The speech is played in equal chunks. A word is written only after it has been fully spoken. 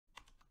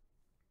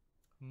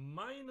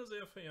Meine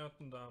sehr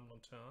verehrten Damen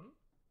und Herren,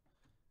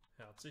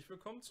 herzlich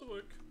willkommen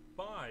zurück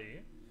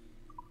bei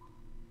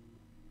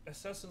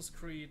Assassin's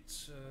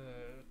Creed.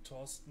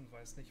 Thorsten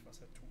weiß nicht,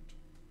 was er tut.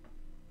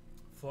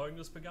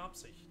 Folgendes begab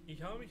sich.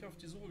 Ich habe mich auf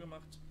die Suche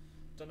gemacht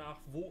danach,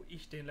 wo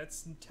ich den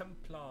letzten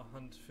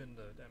Templar-Hand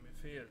finde, der mir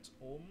fehlt,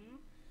 um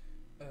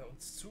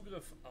uns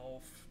Zugriff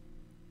auf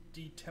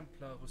die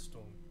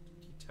Templer-Rüstung,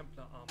 die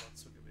Templer-Armor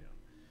zu gewähren.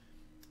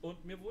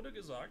 Und mir wurde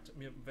gesagt,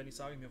 wenn ich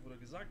sage, mir wurde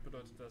gesagt,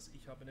 bedeutet das,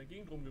 ich habe in der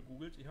Gegend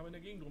rumgegoogelt,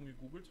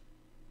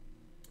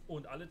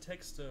 und alle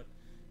Texte,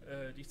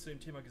 die ich zu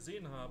dem Thema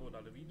gesehen habe und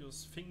alle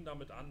Videos, fingen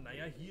damit an,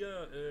 naja,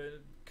 hier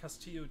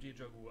Castillo de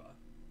Jaguar,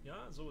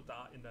 ja, so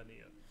da in der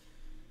Nähe.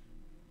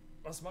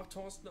 Was macht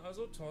Thorsten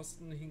also?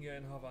 Thorsten hing ja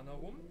in Havanna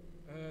rum.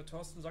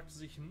 Thorsten sagte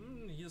sich,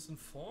 hier ist ein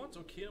Fort,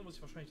 okay, dann muss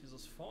ich wahrscheinlich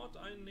dieses Fort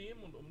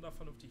einnehmen, und um da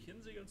vernünftig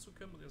hinsegeln zu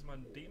können, muss ich erstmal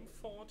in dem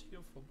Fort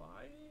hier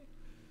vorbei.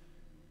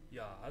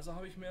 Ja, also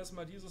habe ich mir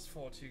erstmal dieses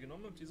Fort hier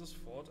genommen und dieses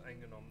Fort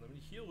eingenommen. Dann bin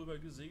ich hier rüber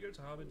gesegelt,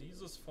 habe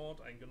dieses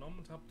Fort eingenommen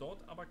und habe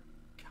dort aber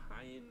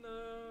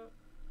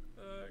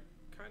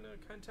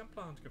keine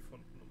Templerhand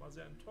gefunden und war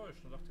sehr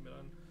enttäuscht und dachte mir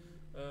dann,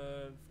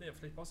 nee,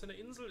 vielleicht brauchst du eine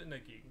Insel in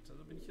der Gegend.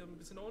 Also bin ich hier ein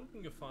bisschen nach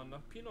unten gefahren,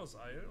 nach Pinos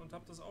Isle, und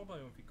habe das auch mal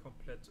irgendwie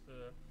komplett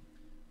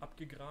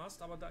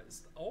abgegrast, aber da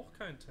ist auch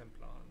kein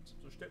Templerhand.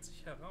 So stellt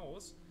sich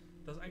heraus,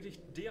 dass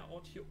eigentlich der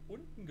Ort hier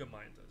unten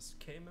gemeint ist,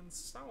 Cayman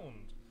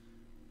Sound.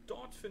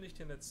 Dort finde ich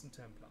den letzten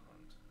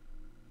Templerhand,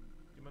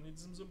 die man in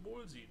diesem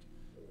Symbol sieht.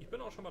 Ich bin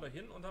auch schon mal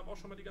dahin und habe auch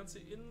schon mal die ganze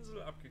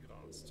Insel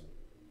abgegrast.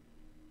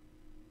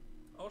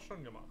 Auch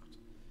schon gemacht.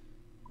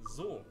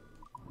 So,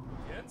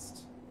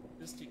 jetzt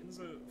ist die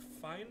Insel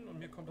fein und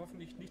mir kommt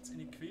hoffentlich nichts in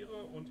die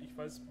Quere, und ich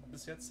weiß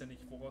bis jetzt ja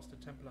nicht, woraus der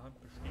Templerhand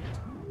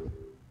besteht.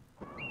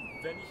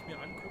 Wenn ich mir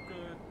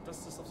angucke,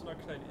 dass das auf so einer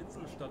kleinen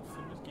Insel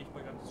stattfindet, gehe ich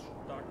mal ganz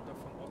stark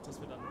davon aus,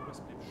 dass wir dann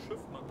irgendwas mit dem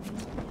Schiff machen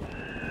müssen.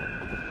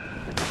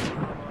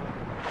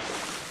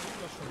 Aber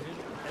das schon hin,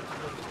 als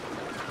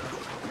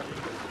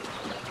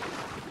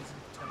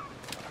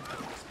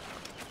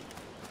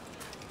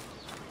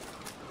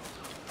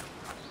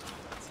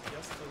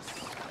erstes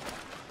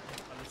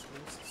alles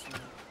los zu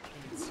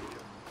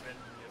initiieren,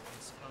 wenden wir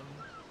uns an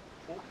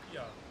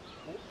Opia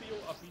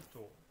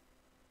Apito.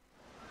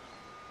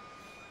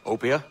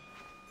 Opia?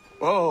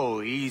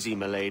 Oh, easy,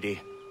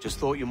 milady. Just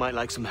thought you might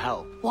like some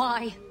help.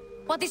 Why?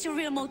 What is your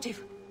real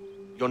motive?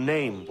 Your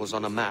name was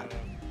on a map.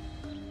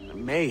 I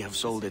may have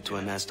sold it to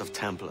a nest of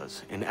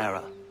Templars in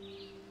error.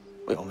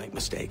 We all make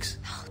mistakes.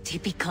 Oh,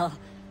 typical.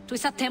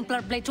 Twist a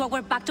Templar blade to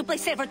our back to play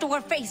safer to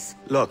our face.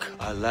 Look,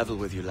 I'll level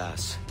with you,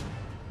 lass.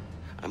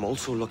 I'm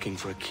also looking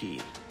for a key.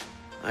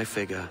 I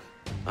figure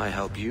I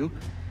help you.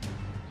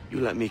 You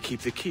let me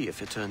keep the key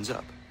if it turns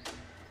up.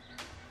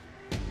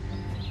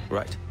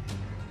 Right.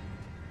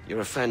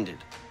 You're offended.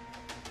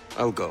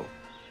 I'll go.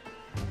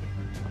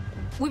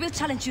 We will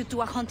challenge you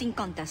to a hunting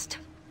contest.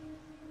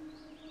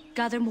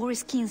 Gather more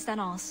skins than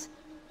us,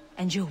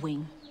 and you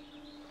win.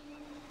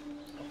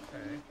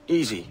 Okay.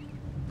 Easy.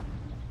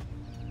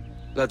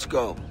 Let's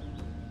go.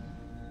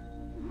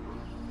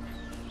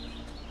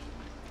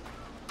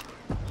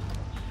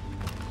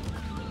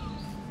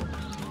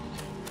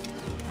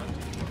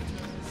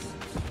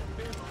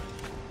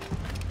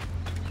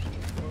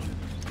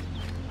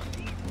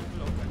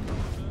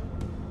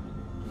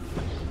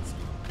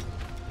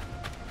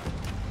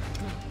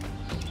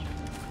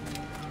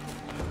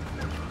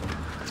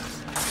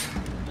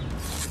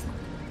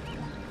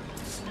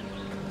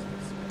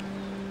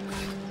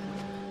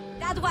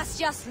 That was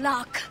just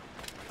luck.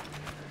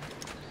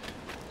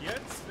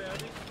 Jetzt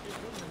werde ich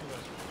gefunden.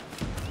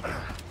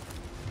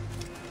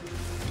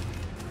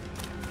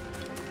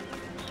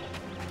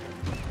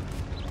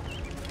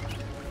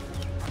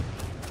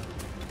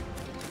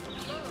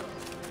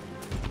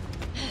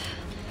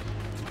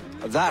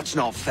 That's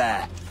not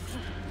fair.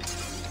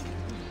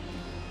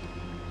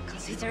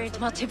 Consider it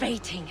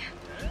motivating.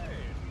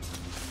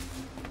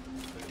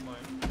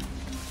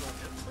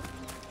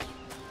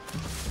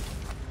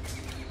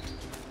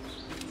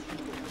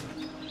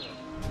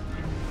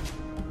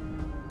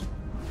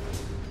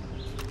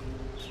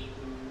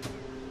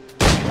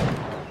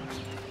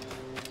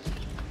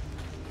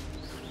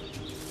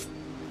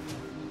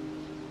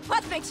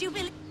 What makes you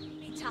believe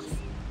it's us?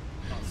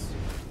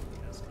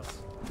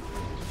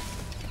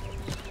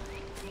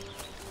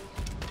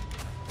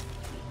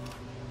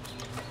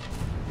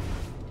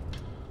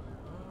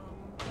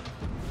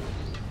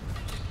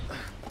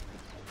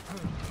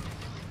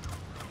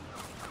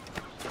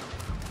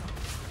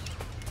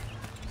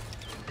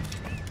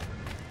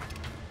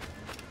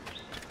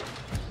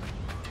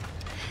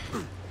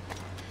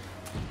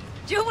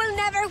 You will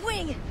never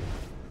win!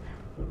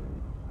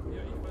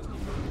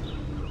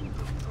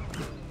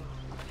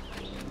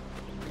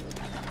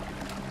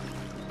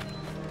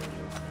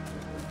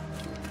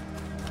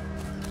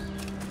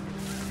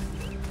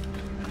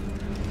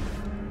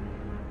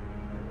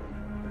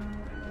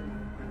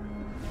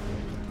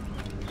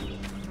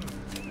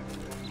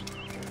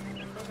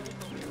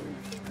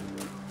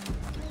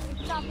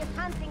 Obvious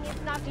hunting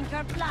is not in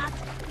your blood.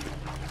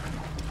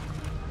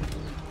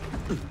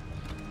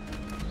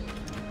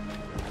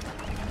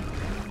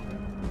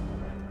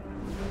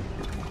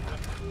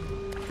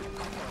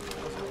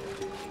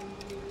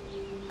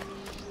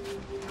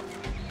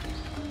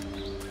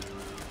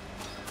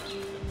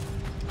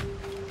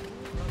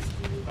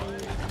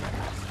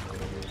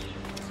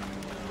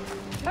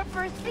 Her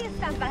first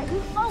distance, but I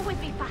will always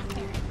be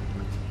faster.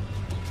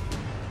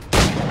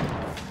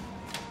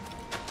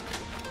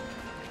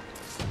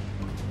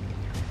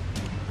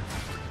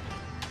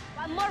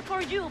 One more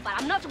for you, but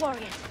I'm not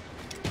worried.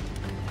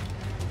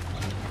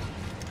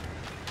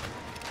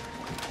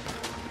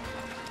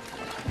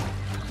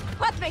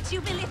 What makes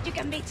you believe you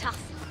can beat us?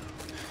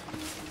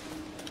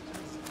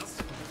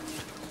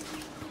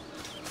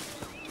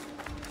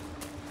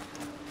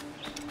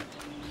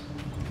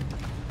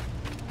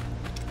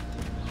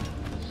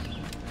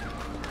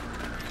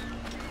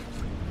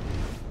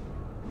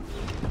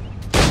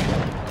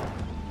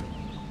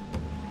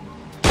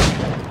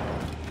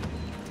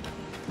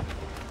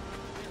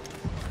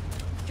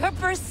 You're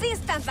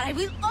persistent, but I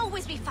will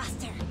always be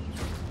faster.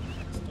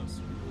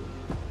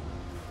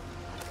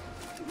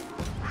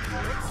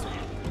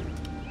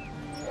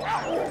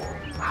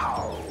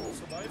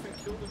 Survive and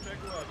kill the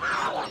jaguar.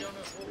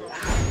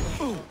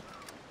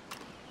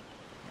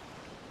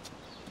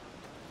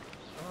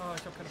 Ah,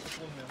 ich habe keine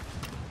Patronen mehr.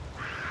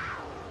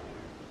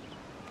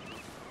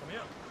 Komm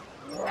her.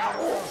 Ja.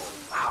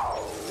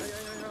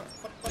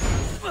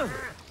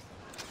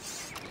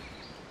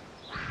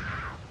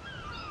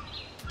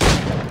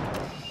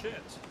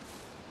 Shit.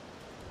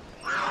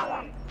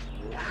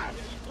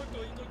 Ich drück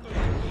doch.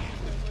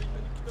 Ich kann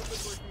die Knöpfe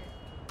drücken.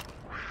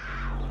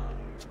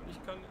 Ich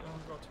kann... Oh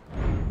Gott.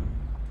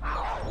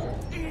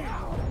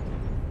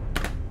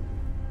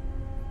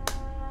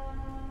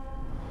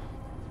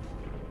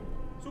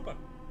 Super.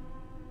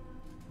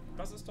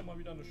 Das ist doch mal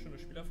wieder eine schöne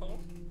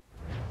Spielerfahrung. Gut.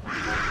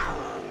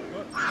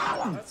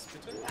 Was,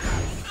 bitte?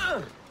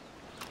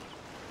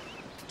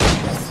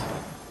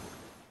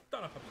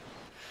 Danach hab ich.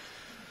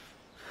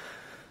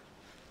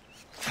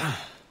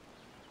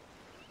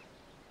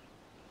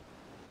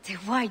 The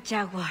White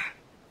Jaguar.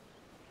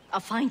 A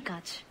fine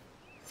catch.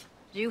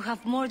 You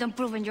have more than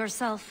proven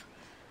yourself.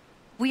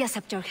 We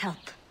accept your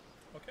help.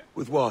 Okay.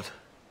 With what?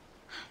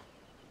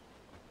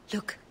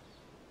 Look.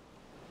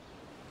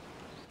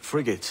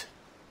 Frigate.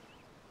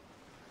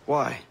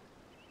 Why?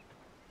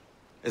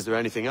 Is there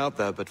anything out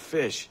there but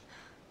fish?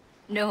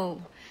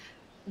 No.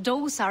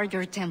 Those are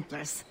your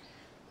Templars.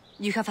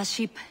 You have a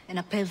ship and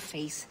a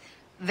paleface,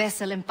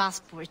 vessel and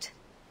passport.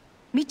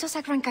 Meet us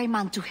at Gran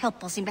Cayman to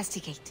help us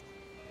investigate.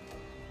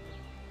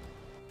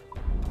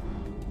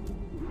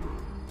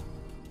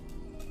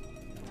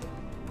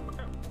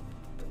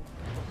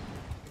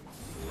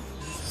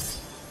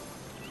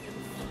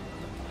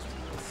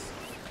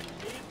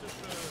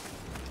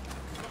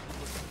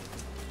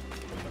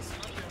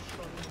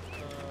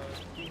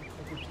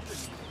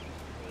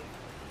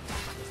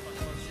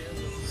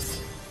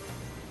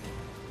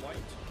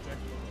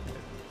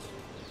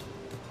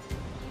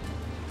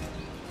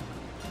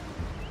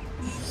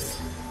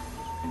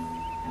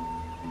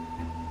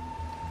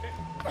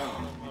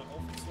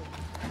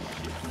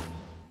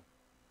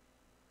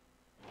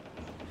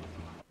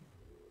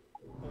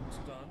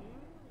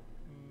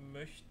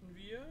 Möchten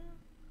wir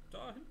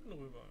da hinten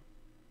rüber?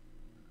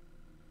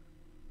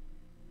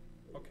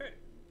 Okay.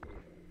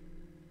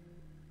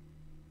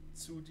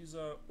 Zu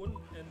dieser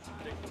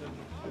unentdeckten...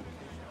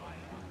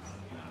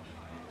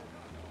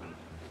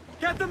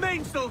 Get the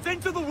mainsails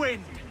into the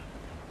wind!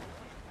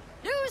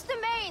 Loose the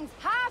mains!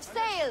 Half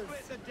sails!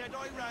 The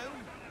dead-eye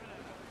round.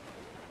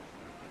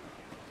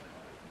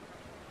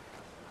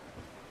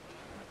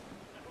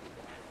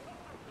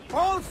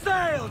 All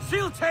sail!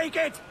 She'll take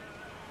it!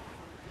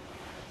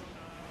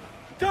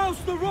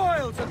 Douse the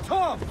royals and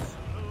tops!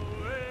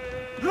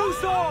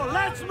 Loose all!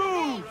 Let's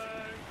move!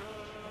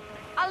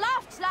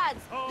 Aloft,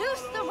 lads!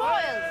 Loose the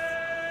royals!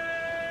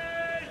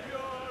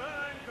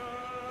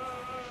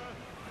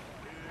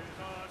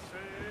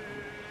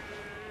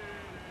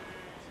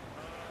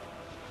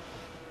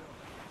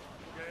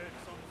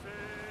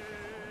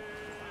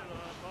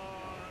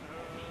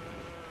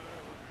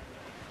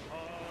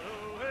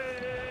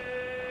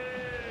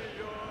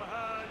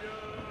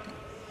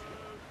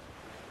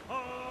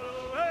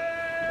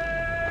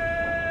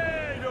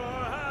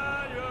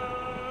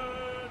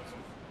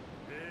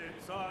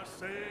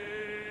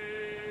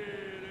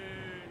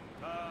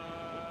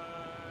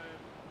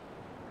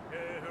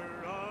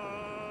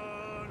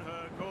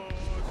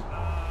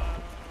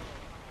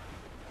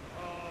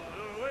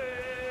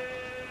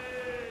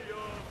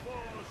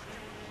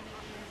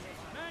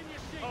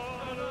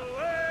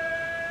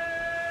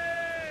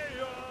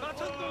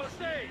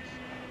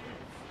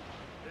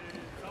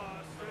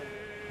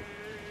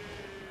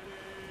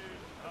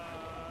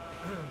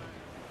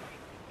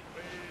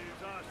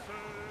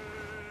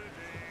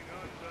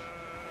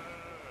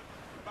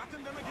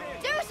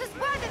 Deuce is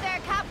weather there,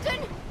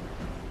 Captain!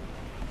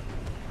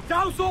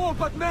 Douse all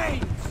but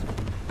mains!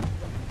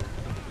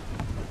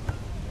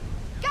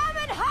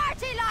 Gammon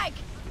hearty like!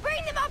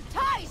 Bring them up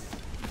tight!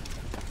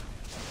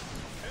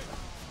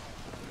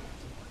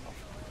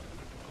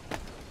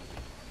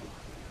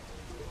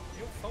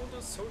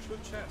 social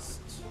chest.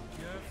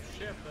 You have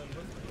shared them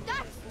with me.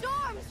 That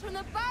storms from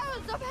the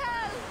bowels of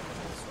hell!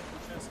 Social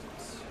chest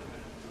ist.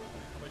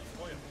 Aber ich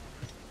freue mich.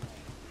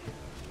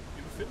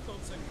 Wir befinden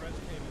uns in Grand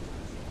Cayman.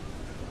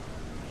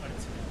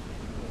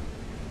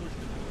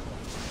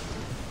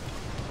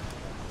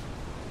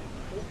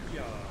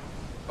 Opia.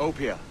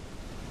 Opia.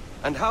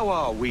 And how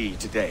are we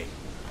today?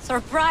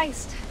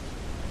 Surprised.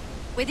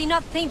 We did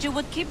not think you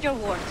would keep your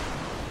word.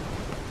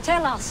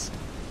 Tell us,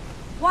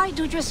 why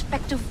do you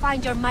expect to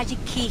find your magic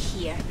key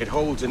here? It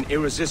holds an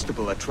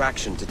irresistible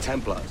attraction to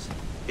Templars,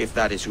 if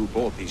that is who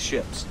bought these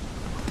ships.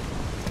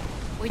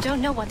 We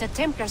don't know what the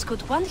Templars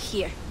could want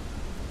here.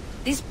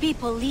 These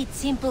people lead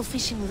simple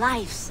fishing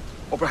lives.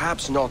 Or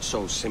perhaps not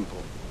so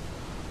simple.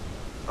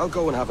 I'll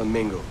go and have a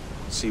mingle,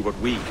 see what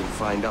we can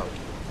find out.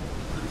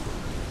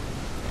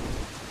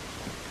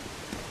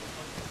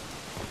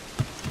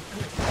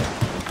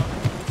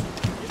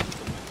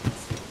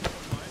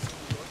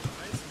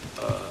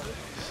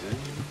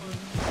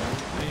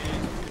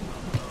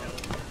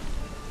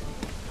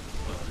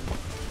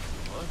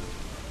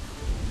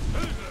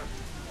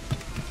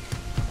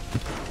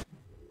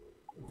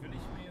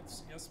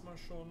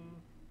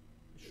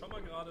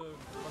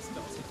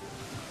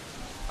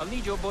 I'll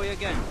need your boy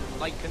again,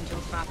 like until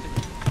this afternoon.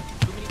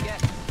 Too many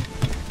guests.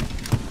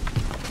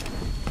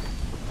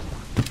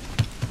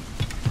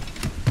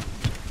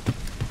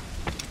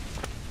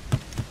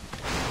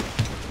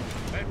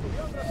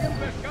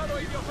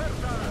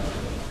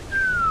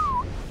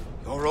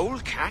 Your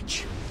old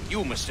catch?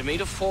 You must have made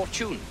a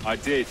fortune. I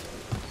did.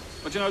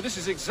 But you know, this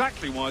is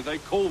exactly why they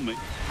call me.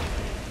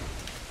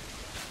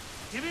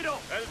 Give it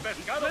up!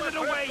 Let it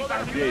away,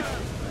 I did.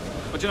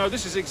 But you know,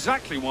 this is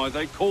exactly why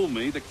they call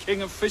me the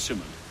King of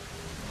Fishermen.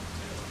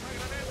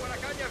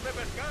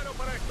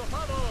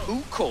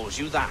 Who calls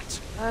you that?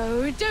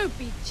 Oh, don't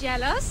be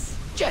jealous.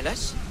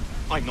 Jealous?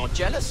 I'm not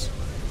jealous.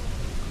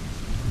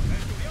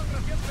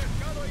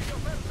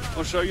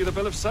 I'll show you the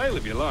bill of sale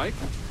if you like.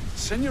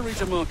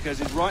 Senorita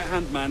Marquez's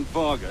right-hand man,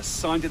 Vargas,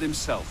 signed it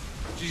himself.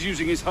 She's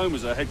using his home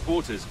as her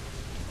headquarters.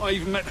 I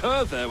even met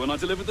her there when I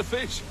delivered the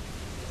fish.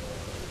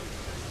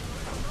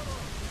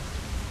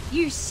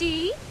 You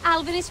see,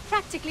 Alvin is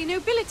practically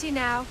nobility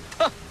now.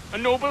 A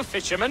noble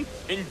fisherman,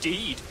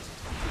 indeed.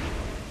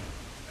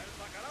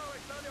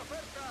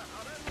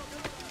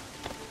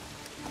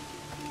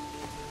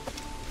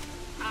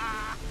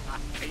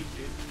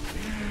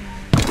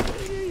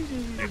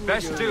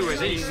 Best do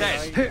as he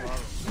says.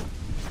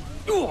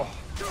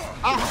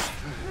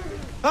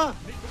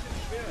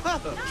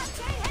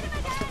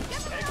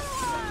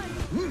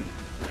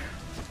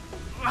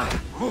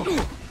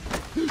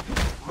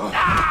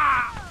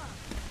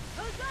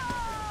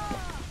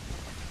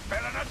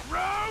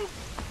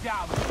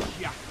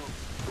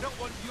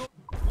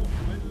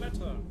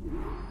 Letter.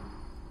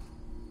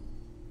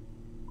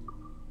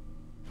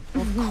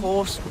 Of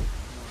course.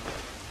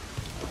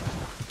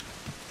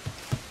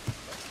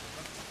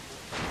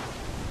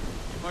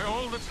 By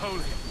all that's holy,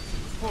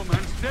 this poor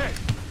man's dead.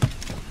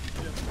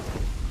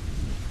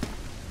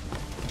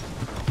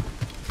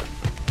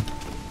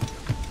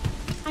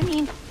 I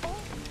mean,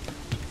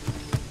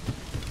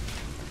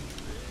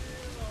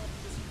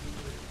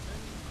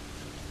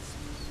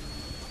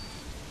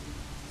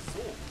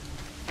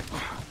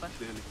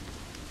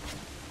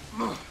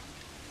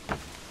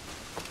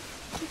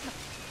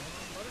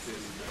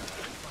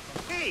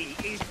 Hey,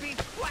 he's been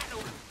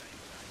twaddled.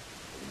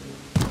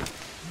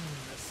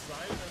 Das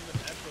Seinen mit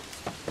Edward.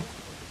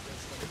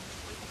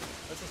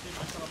 Das ist das Leben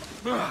einfacher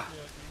machen.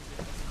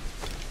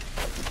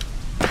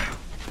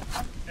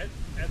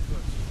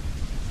 Edward.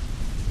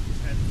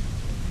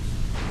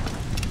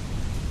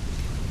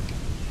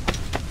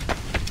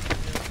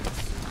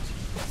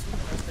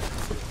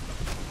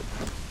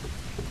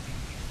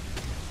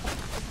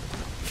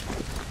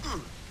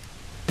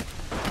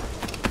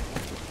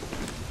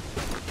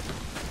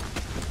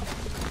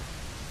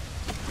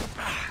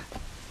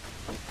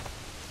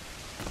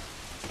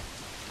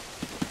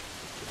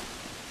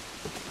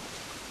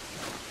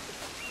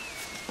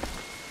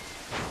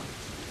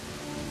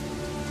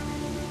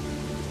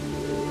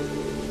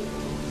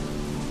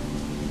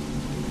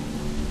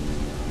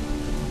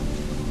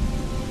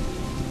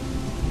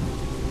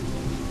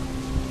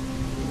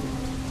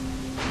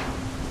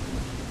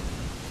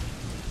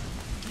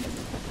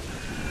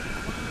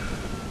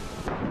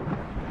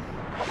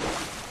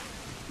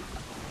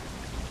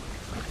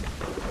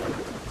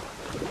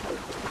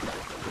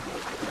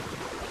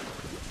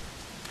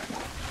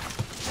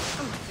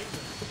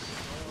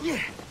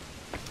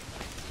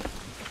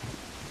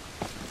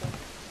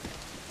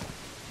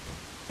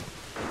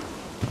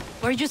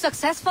 were you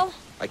successful?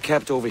 I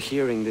kept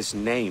overhearing this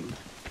name.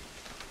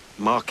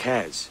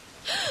 Marquez.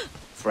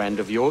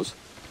 Friend of yours?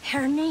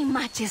 Her name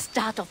matches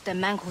that of the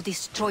man who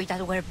destroyed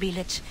our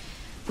village.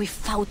 We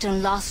fought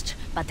and lost,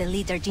 but the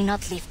leader did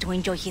not live to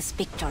enjoy his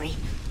victory.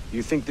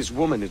 You think this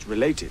woman is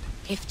related?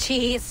 If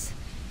she is,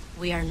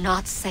 we are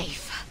not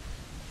safe.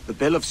 The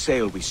bill of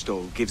sale we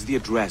stole gives the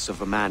address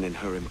of a man in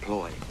her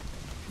employ.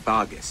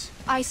 Vargas.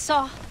 I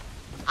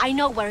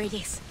know where it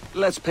is.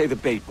 Let's pay the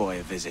bait boy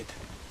a visit.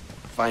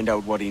 Find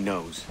out what he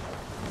knows.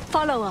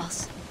 Follow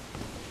us.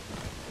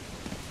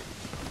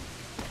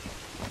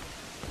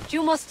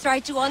 You must try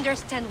to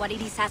understand what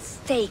it is at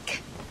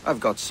stake. I've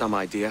got some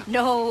idea.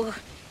 No,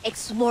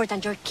 it's more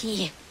than your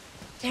key.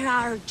 There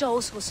are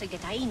those who say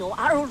that Aino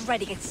are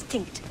already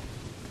extinct.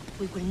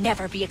 We will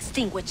never be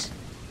extinguished.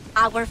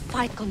 Our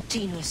fight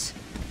continues.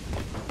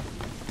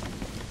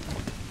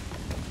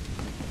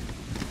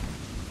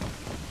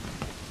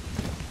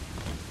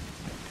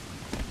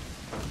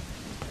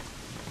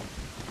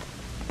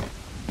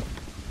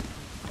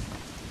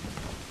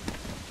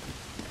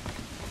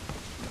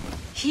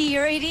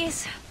 Here it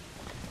is.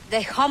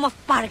 The home of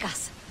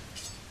Vargas.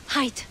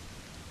 Hide.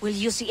 We'll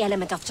use the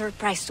element of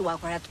surprise to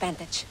our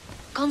advantage.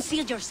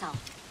 Conceal yourself.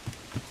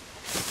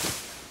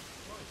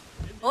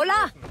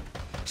 Hola!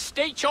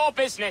 State your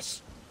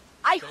business.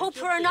 I hope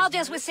for an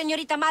audience with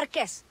Señorita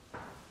Marquez.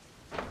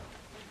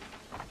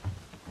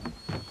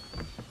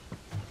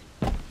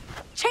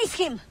 Chase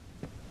him!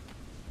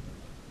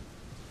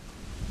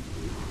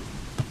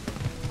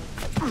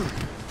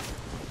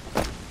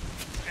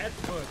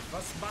 Edward,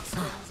 was machst du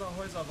an dieser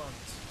Häuserwand?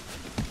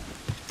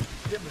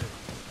 Himmel.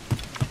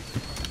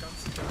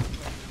 Ganz klar.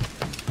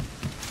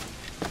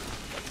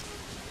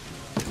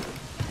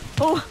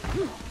 Oh,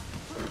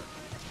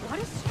 what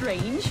a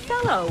strange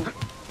fellow.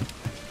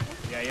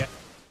 Yeah.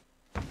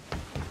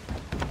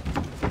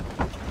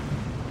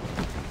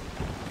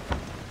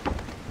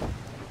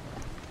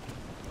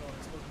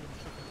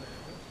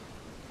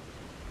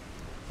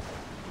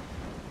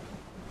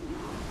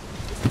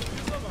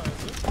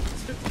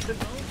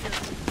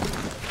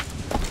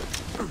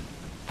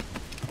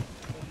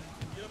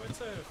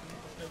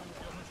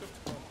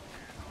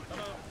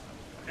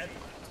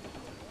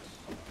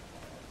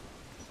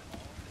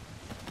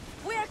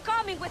 We're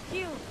coming with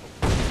you!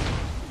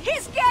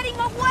 He's getting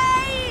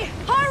away!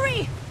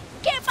 Hurry!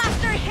 Get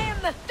after him!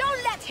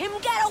 Don't let him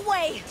get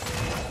away!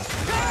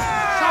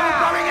 Someone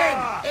coming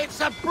in! It's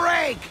a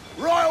break!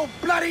 Royal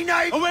bloody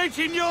name!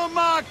 Awaiting your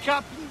mark,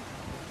 Captain.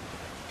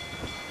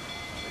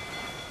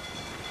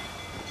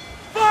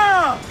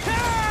 Fire!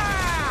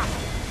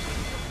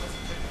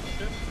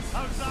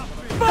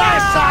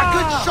 That's a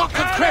good shock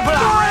of crippler!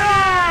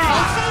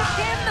 Save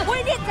him! We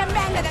need to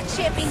man the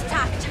ship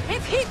intact!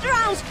 If he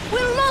drowns,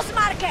 we'll lose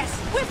Marquez!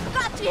 We've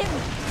got him!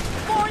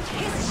 Board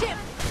his ship!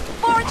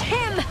 Board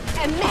him!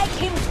 And make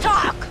him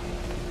talk!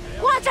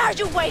 What are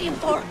you waiting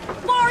for?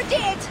 Board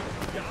it!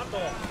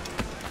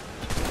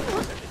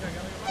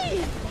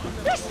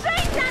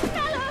 Restrain that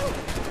fellow!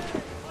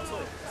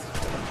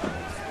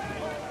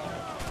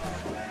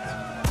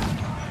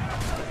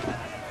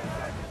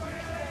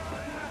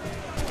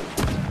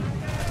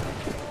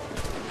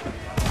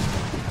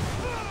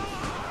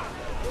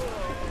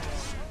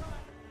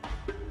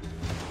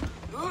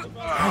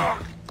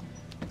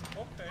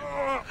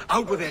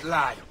 Out with it,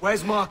 lad.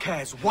 Where's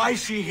Marquez? Why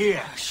is she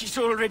here? She's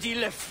already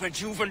left for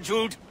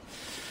Juventude.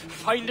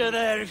 Find her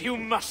there if you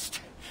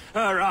must.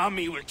 Her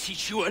army will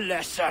teach you a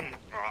lesson.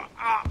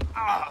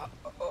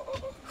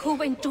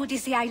 Juventud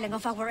is the island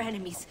of our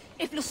enemies.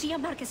 If Lucia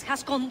Marquez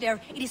has gone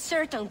there, it is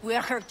certain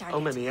we're her target.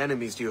 How many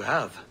enemies do you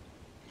have?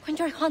 When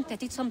you're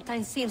hunted, it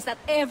sometimes seems that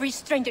every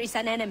stranger is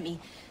an enemy.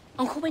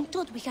 On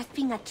Juventud, we have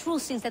been at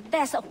truce since the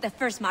death of the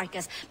first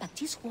Marquez, but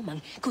this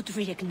woman could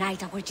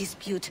reignite our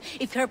dispute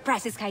if her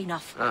price is high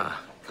enough.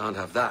 Ah, can't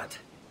have that.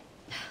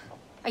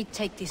 I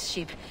take this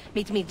ship.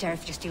 Meet me there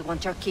if you still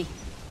want your key.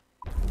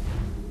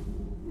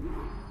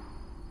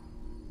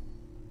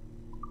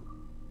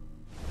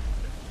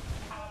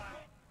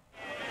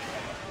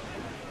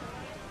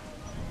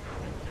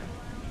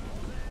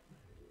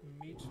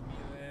 Meet me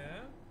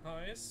there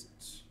heißt...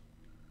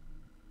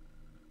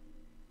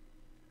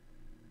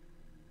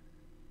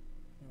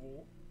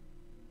 Wo?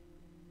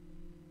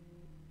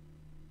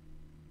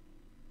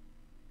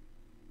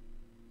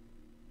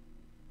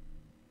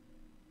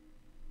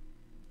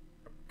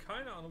 Ich habe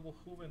keine Ahnung, wo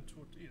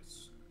Juventud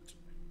ist.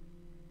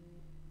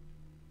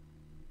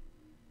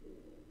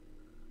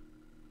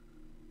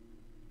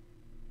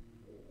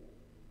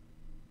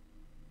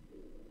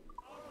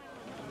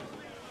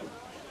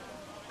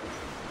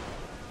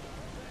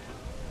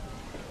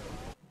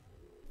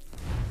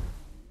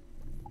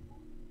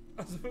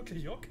 Also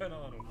wirklich auch keine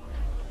Ahnung.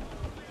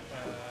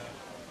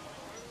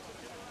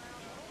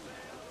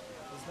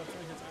 Das ist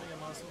natürlich jetzt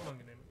einigermaßen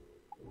unangenehm.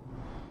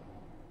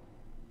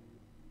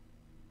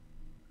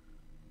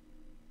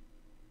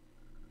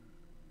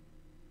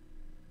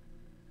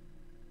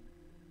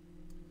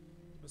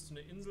 Müsste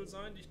eine Insel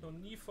sein, die ich noch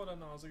nie vor der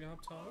Nase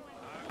gehabt habe.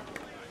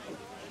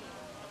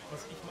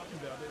 Was ich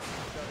machen werde, ist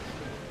nicht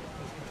fertigstellen,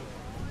 das Internet,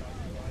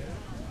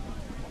 weil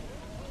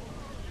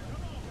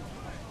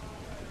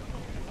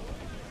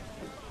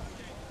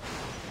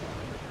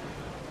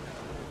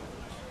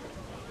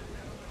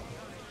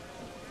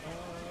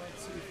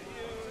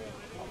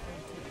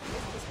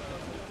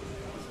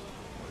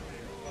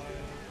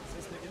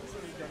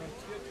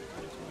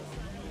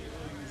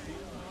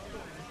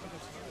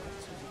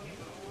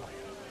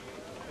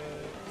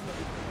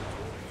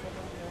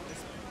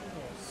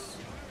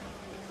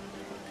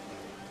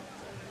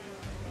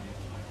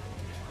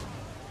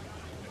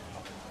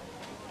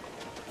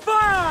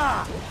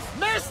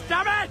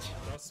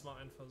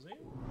ein Versehen.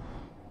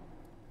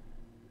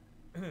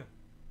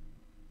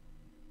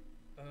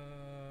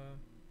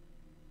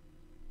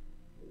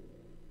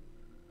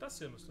 Das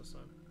hier müsste es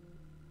sein.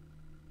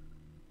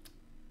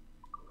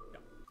 Ja.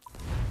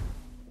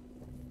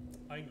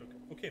 Ein Glück.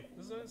 Okay,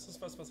 das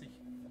ist was ich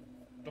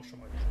doch schon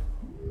mal geschafft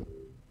habe.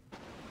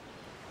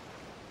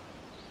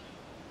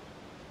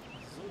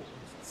 So,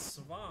 und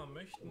zwar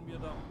möchten wir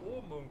da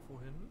oben irgendwo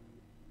hin.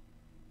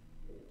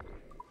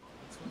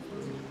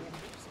 Beziehungsweise hier oben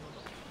nicht, sondern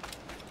da.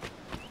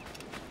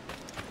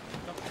 Ich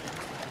glaube,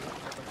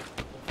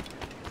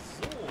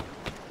 so.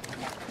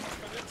 Was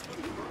kann jetzt mal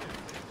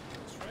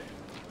Train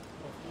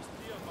auf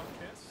Lucia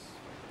Marquez.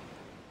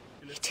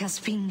 It has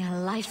been a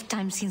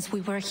lifetime since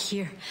we were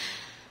here.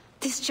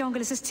 This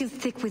jungle is still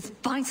thick with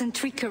vines and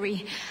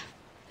trickery.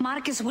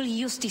 Marquez will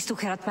use this to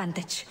her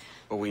advantage.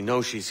 But we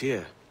know she's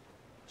here.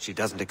 She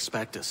doesn't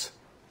expect us.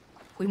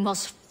 We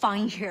must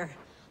find her,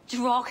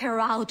 draw her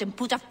out, and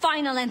put a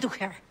final end to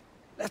her.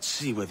 Let's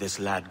see where this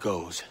lad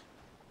goes.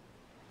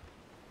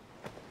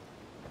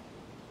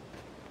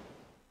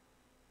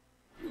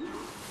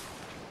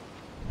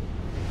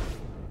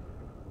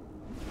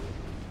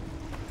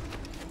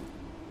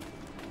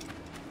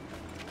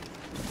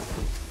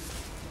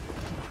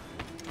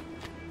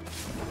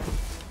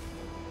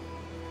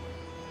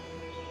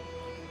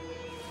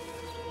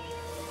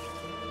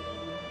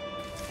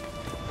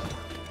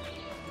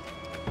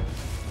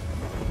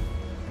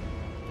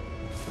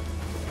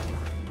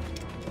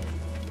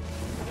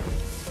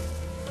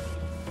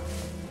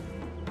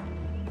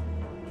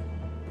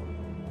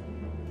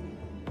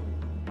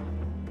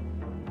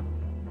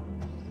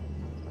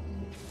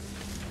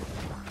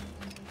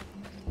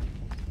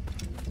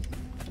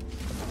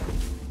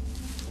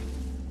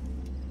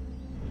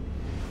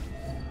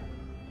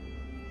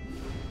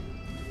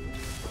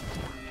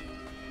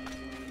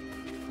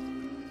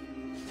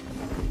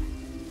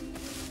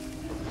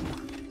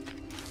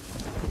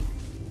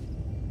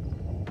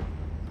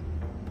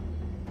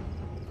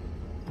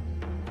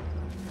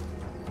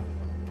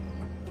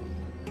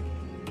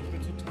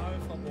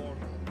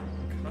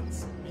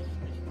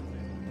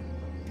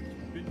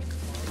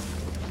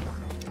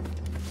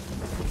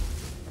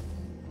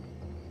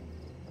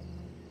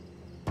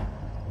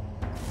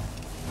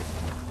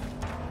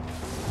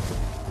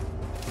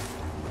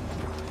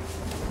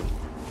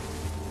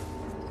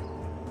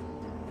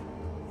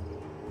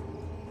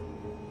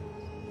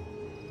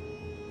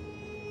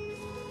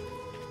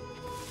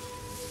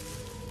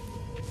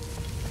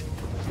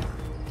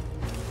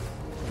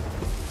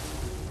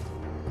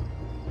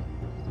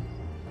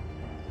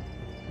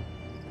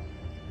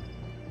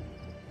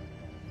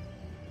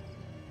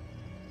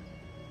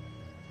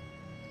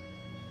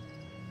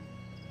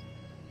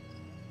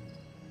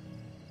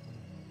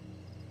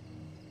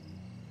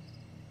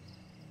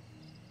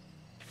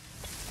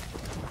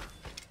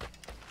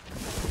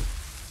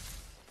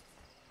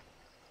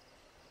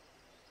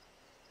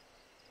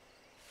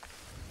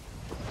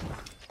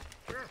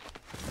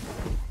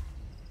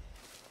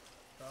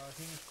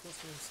 Hing ich kurz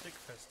mit dem Stick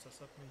fest.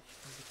 Das hat mich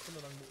eine Sekunde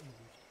lang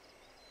beunruhigt.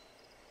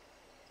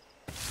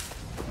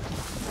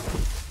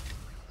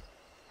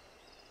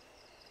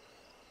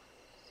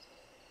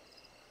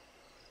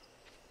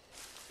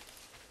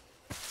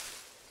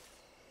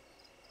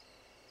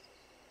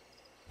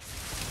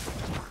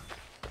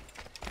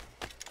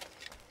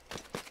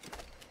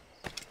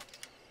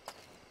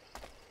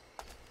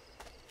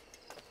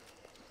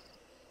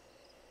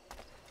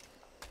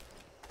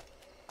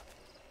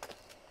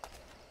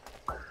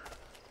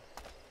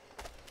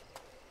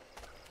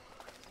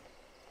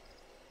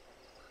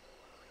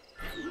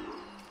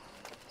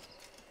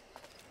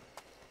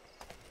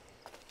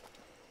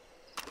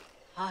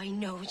 I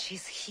know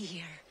she's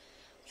here.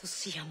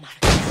 Lucia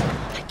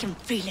Marquez. I can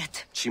feel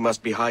it. She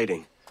must be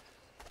hiding.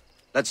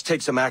 Let's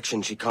take some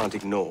action she can't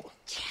ignore.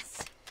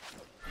 Yes.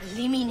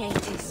 Eliminate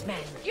this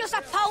man. Use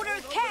a powder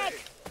keg!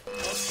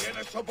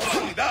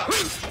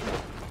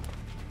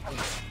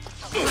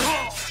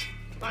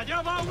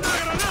 ¡Allá va una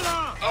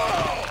granada!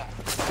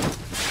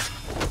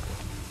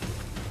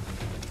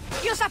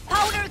 Use a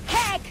powder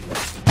keg!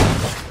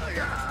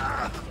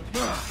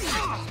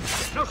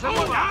 ¡No se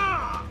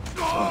mueva!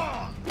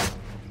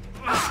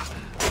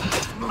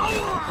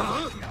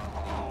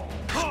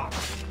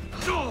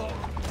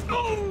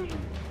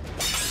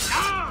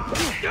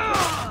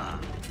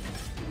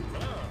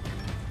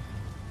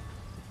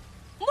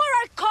 More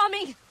are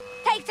coming!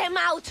 Take them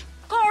out!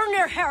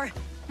 Corner her!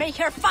 Make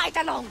her fight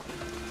alone!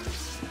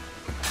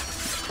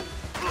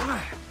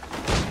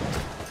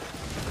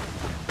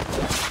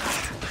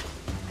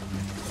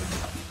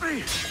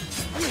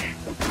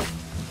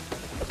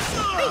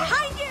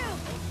 Behind you!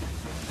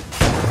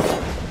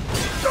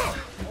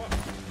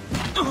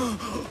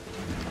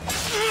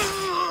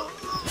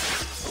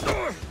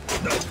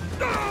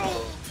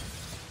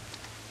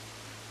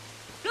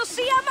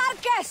 Lucia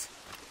Marquez!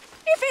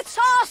 If it's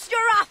us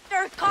you're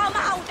after, come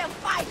out and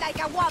fight like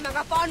a woman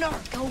of honor!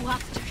 Go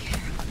after her.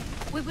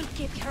 We will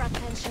keep her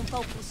attention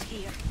focused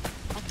here.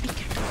 But be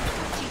careful.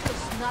 She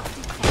does not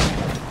detect.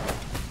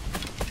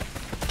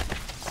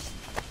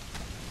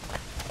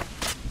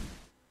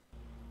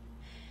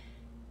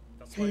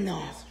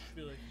 No.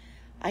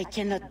 I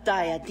cannot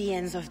die at the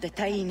ends of the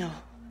Taino.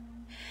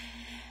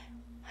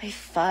 My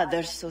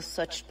father saw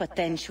such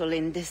potential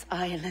in these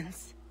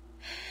islands.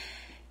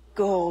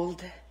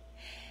 Gold,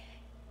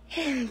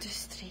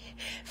 industry,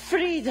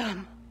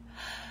 freedom.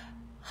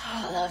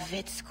 All of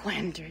it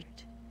squandered.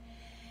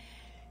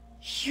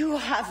 You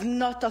have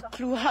not a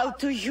clue how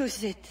to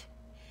use it.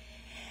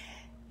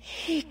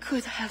 He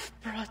could have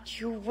brought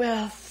you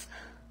wealth.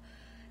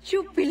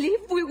 You believe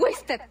we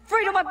wasted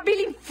freedom of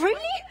being free?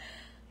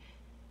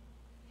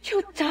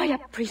 You die a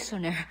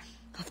prisoner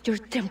of your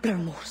Templar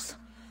moors.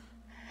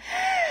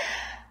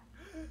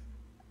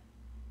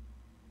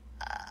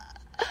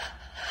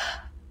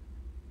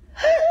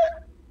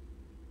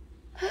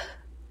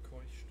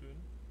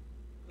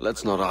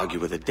 Let's not argue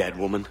with a dead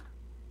woman.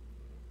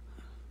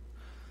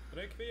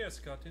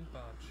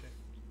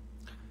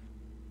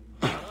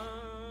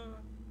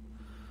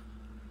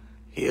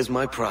 Here's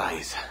my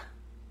prize.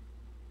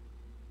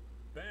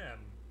 Bam.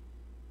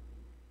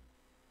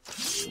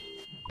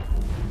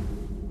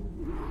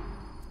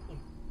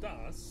 Und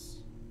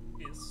das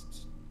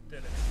ist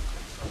der letzte.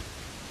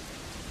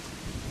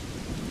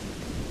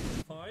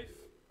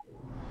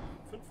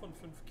 5 von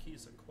 5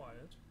 Keys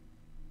acquired.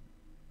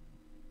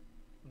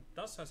 Und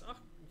das heißt,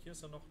 ach, hier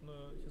ist ja noch ein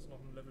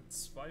Level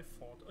 2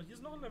 Fort. Oh, hier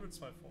ist noch ein Level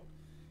 2 Fort.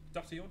 Ich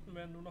dachte, hier unten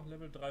wären nur noch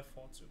Level 3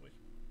 Forts übrig.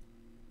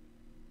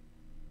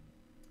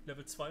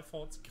 Level 2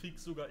 Forts krieg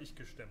sogar ich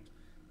gestemmt.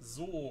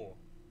 So.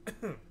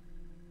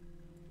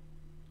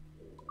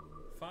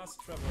 Fast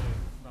Travel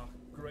nach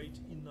Great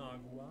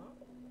Inagua.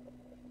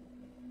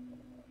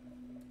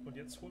 Und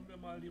jetzt holen wir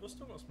mal die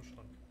Rüstung aus dem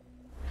Schrank.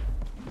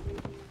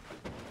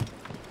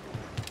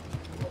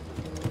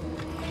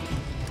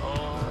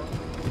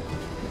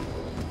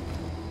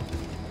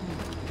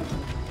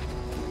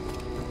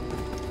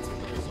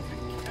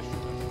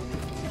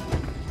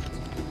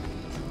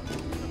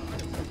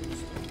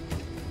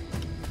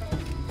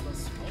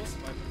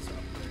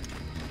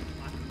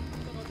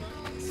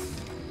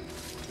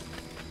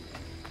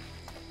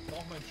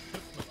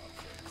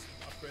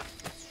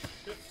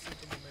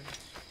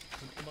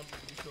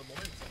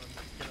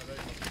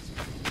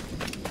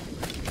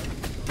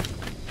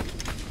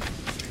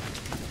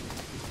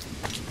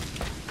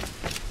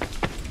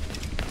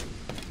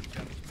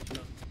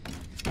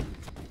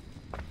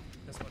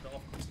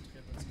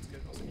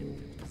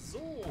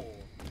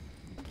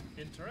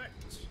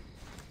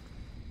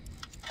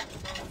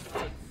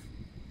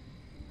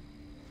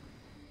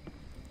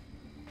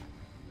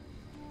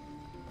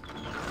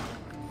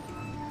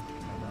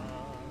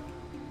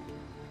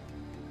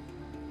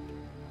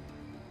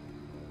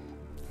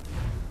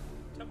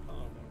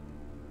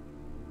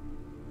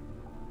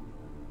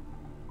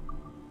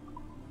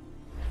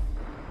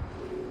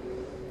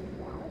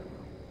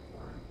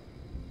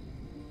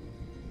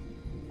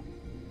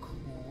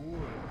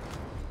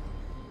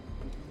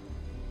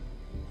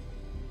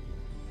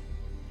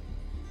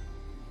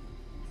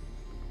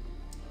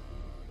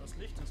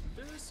 Licht ist ein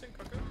bisschen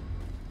kacke.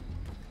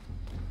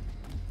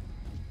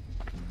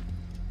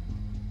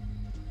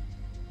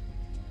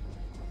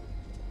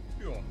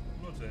 Ja,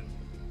 nur denn.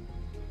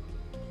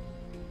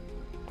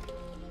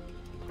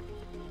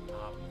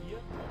 Haben wir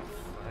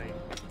frei.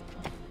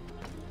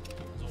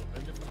 So,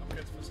 wenn wir von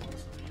Abwärtswissen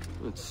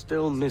reden. It's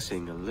still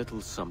missing a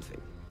little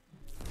something.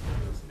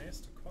 Das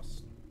nächste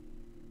Kosten.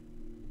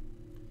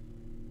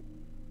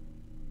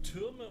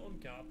 Türme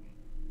und Garten.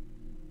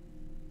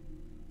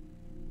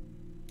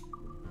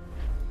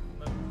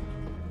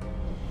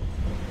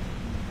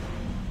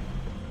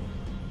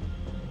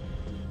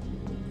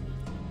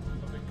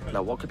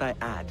 Now, what could I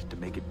add to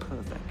make it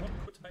perfect? What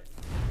could I...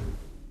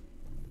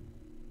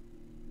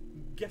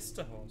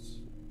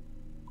 Gästehaus.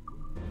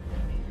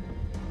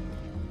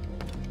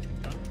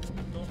 Dann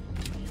doch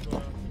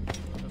lieber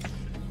das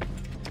Schiff.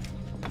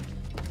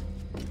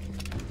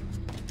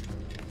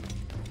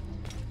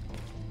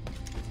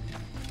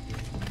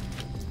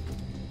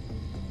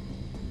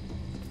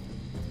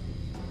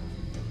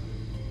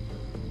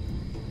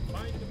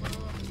 Fein gemacht.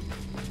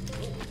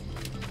 So.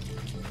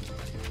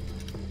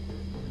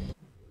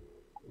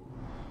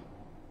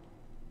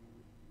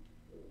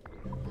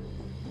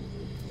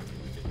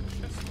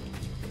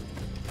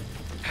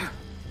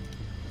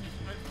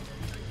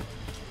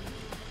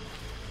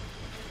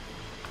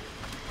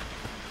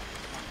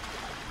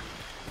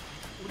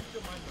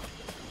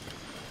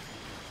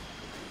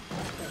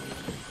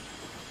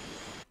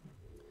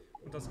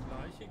 Und das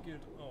gleiche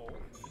gilt auch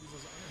für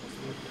dieses andere.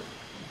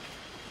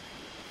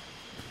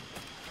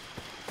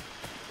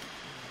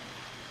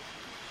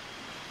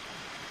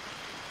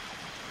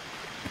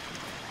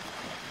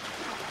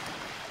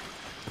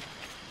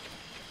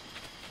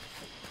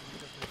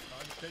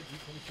 Wie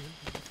komme ich hier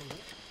hinten nicht von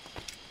hoch?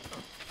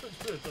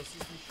 Das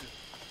ist nicht schön.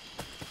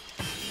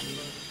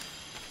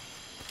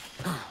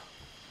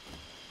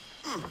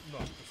 Na,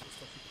 das ist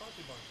doch die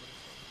Partybank, würde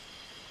ich sagen.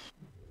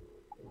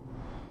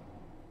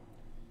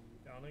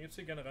 Ja, und dann gibt es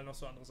hier generell noch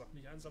so andere Sachen, die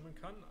ich einsammeln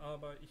kann,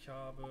 aber ich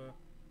habe...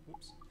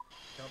 Ups.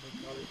 Ich habe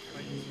gerade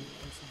keinen so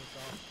großen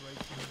Bedarf.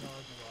 Great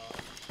Inagua.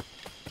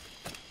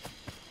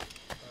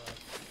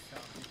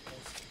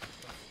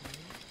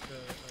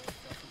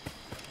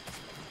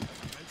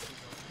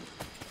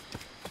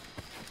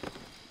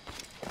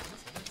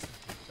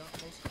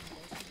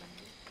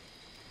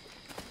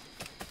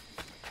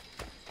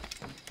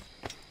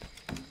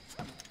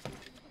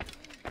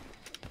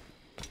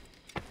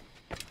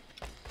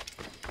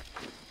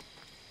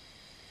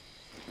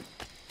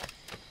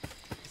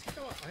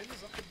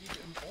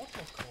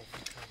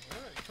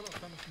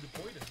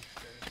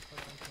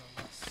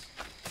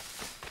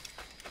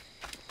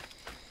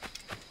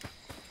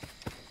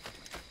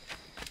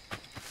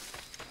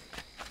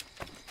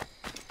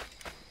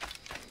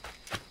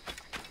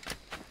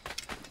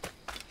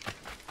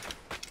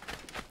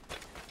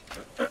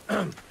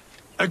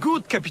 A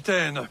good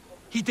captain.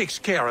 He takes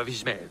care of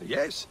his men,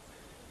 yes?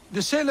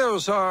 The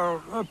sailors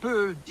are un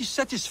peu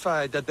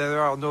dissatisfied that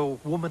there are no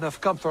women of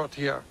comfort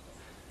here.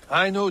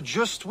 I know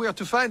just where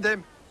to find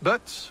them,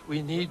 but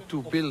we need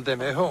to build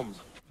them a home.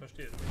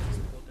 Verstehe, du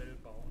möchtest ein Modell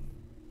bauen.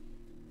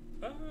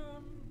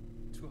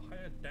 To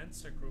hire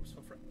dancer groups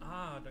for free.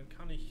 Ah, dann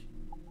kann ich...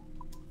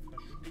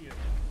 Verstehe.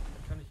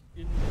 Dann kann ich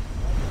in den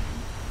Raum...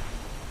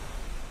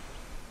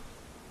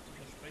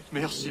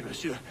 Merci,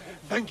 monsieur.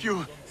 Thank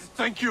you.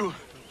 Thank you.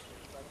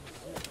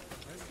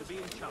 To be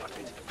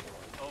enchanted.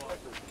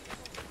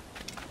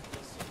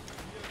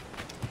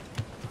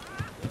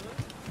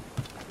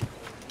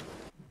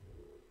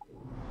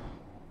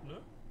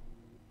 Ne?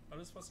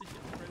 Alles, was ich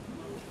upgraden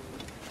habe.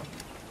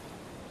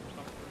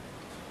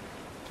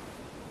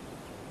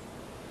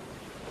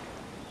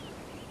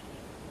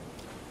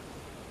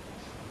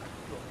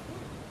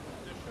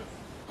 Sehr schön.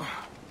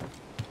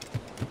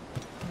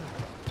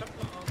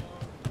 Templer-Armor.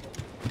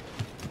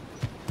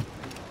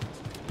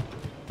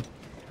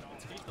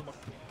 Jetzt gehe ich nochmal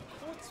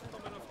kurz unter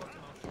meiner Flotte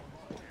nachschauen.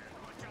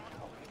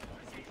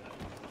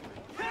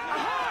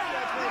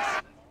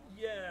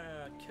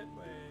 Yeah,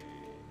 Kenway.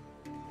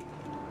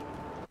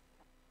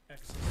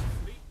 Access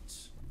Fleet.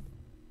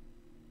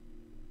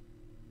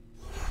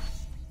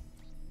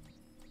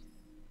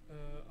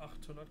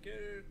 800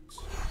 Geld.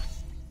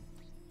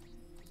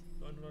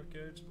 900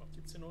 Geld, macht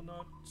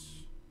 1700.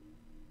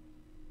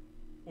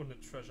 Und eine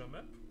Treasure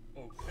Map.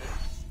 Okay.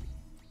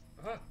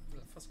 Aha,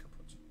 fast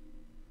kaputt.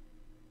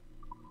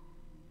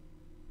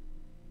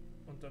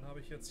 Und dann habe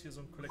ich jetzt hier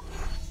so ein Collector.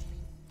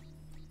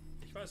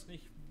 Ich weiß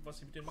nicht, was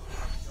ich mit denen machen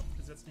kann. Ich habe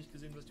bis jetzt nicht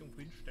gesehen, was ich irgendwo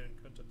hinstellen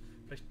könnte.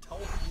 Vielleicht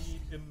tauchen die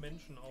im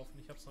Menschen auf und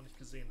ich habe es noch nicht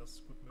gesehen. Das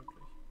ist gut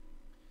möglich.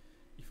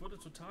 Ich würde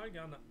total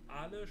gerne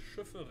alle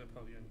Schiffe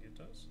reparieren. Geht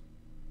das?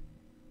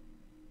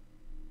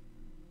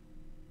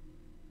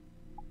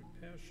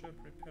 Repair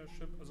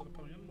Ship. Also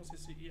reparieren muss ich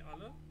sie eh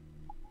alle.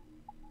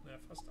 Naja,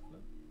 fast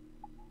alle.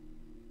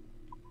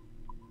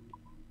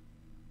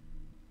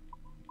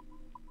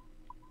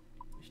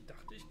 Ich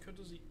dachte, ich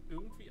könnte sie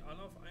irgendwie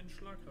alle auf einen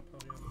Schlag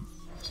reparieren.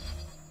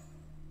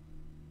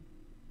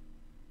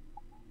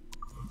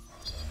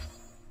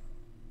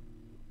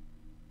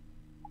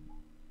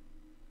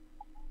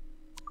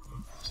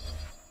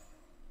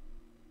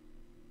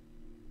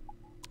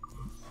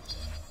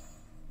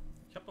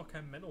 Ich habe noch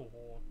kein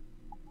Menoro.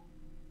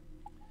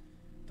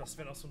 Das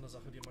wäre auch so eine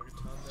Sache, die mal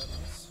getan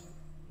werden muss.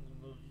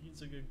 So eine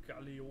riesige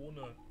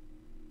Galeone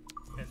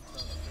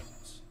entern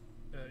und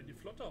in die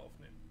Flotte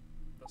aufnehmen.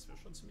 Das wäre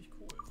schon ziemlich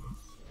cool.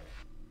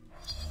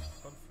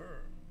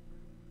 Confirm.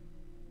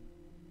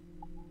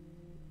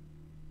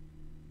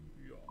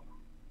 Ja.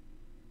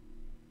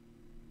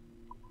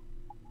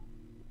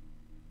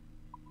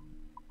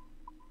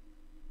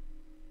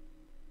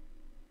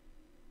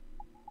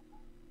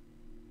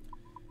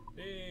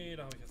 Nee,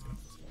 da habe ich jetzt keine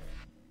Lust drauf.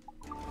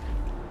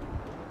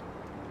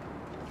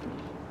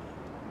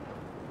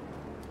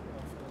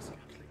 Auf das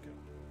geklicke.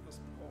 Das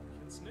brauche ich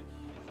jetzt nicht.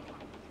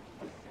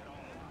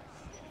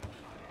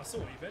 Achso,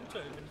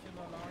 eventuell bin ich in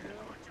der Lage,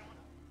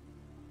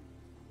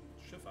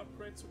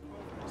 Schiff-Upgrade zu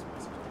kaufen. Das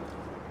weiß ich nicht.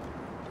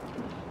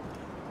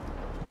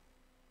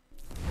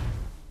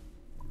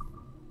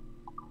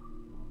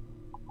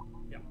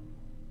 Ja.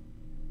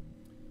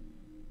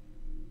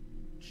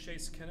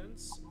 Chase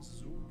Cannons,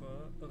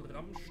 super.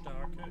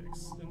 Rammstärke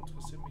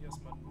interessiert mich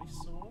erstmal nicht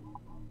so.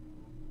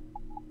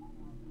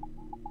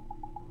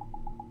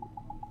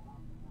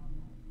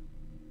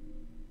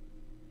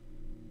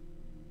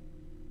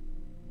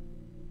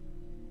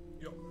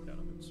 Jo, ja,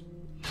 damit.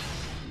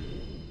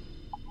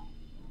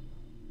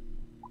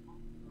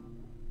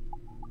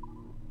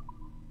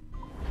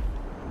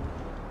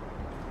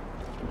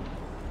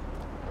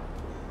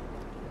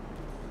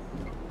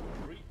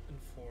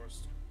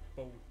 Reinforced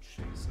boat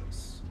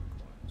chasers.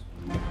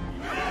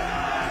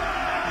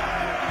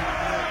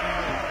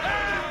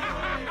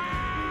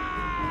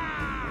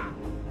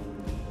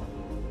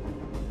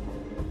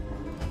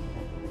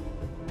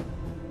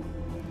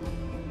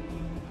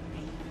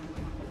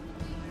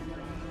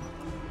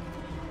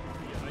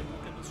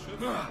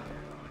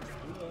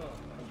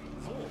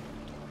 So.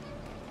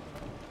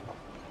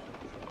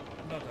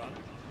 Na dann,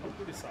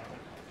 würde ich sagen,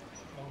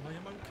 machen wir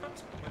hier mal einen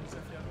Cut. Meine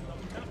sehr verehrten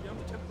Damen und Herren, wir haben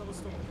die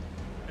Templer-Rüstung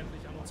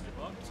endlich an uns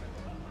gebracht.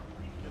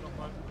 Hier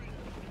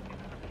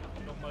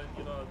nochmal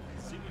in ihrer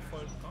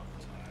semi-vollen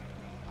Pracht.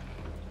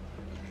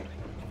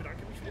 Ich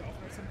bedanke mich für die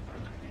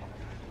Aufmerksamkeit.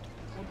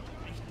 Und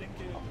ich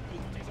denke,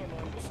 mit dieser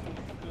neuen Rüstung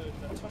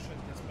in der Tasche,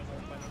 die jetzt beinahe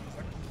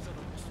gesagt, mit dieser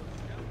neuen Rüstung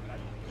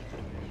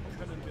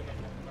können wir dann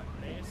noch beim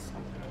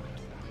nächsten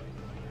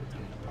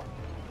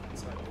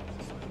Zeit.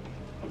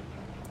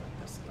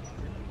 Bis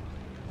dahin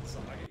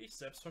sage ich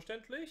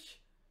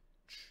selbstverständlich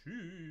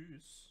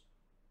Tschüss.